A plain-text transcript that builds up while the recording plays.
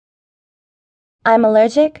I'm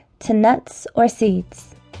allergic to nuts or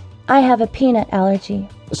seeds. I have a peanut allergy.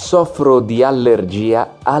 Soffro di allergia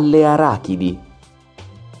alle arachidi.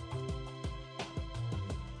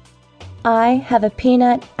 I have a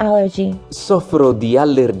peanut allergy. Soffro di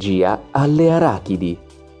allergia alle arachidi.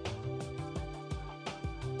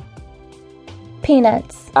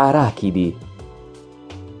 Peanuts. Arachidi.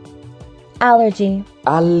 Allergy.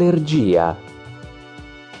 Allergia.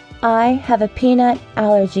 I have a peanut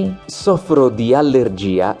allergy. Soffro di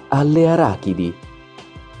allergia alle arachidi.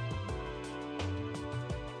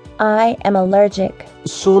 I am allergic.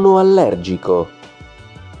 Sono allergico.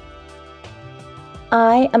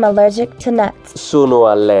 I am allergic to nuts. Sono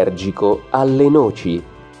allergico alle noci.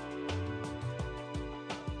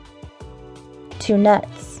 To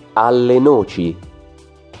nuts. Alle noci.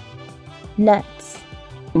 Nuts.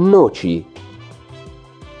 Noci.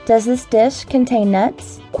 Does this dish contain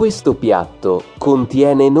nuts? Questo piatto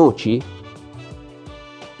contiene noci?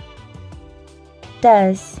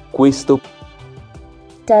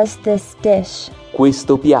 Does this dish?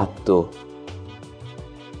 Questo piatto.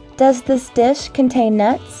 Does this dish contain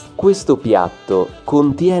nuts? Questo piatto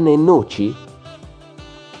contiene noci?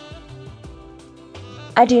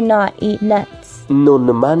 I do not eat nuts. Non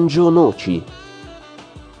mangio noci.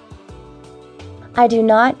 I do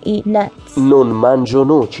not eat nuts. Non mangio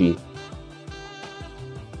noci.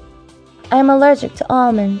 I am allergic to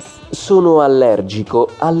almonds. Sono allergico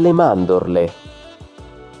alle mandorle.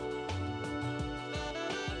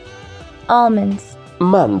 Almonds.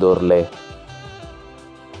 Mandorle.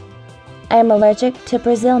 I am allergic to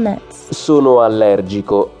Brazil nuts. Sono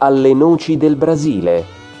allergico alle noci del Brasile.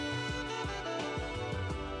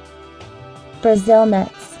 Brazil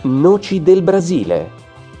nuts. Noci del Brasile.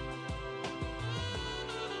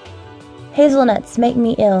 Hazelnuts make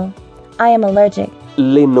me ill. I am allergic.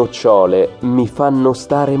 Le nocciole mi fanno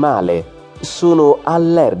stare male. Sono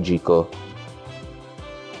allergico.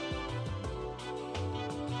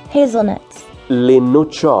 Hazelnuts Le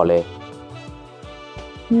nocciole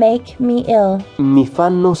make me ill. mi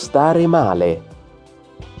fanno stare male.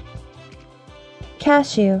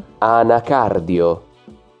 Cashew. Anacardio.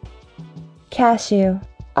 Cashew.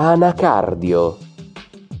 Anacardio.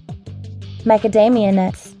 Macadamia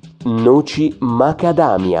nuts. Noci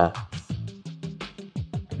macadamia.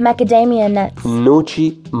 Macadamia nuts.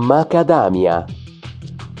 Noci macadamia.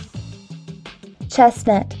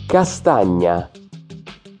 Chestnut. Castagna.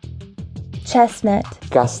 Chestnut.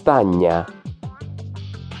 Castagna.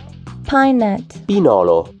 Pine nut.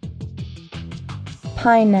 Pinolo.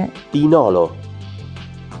 Pine nut. Pinolo.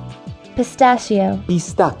 Pistachio.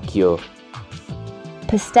 Pistacchio.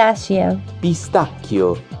 Pistachio.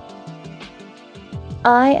 Pistacchio.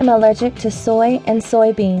 I am allergic to soy and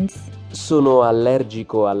soybeans. Sono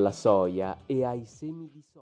allergico alla soia e ai semi di soia.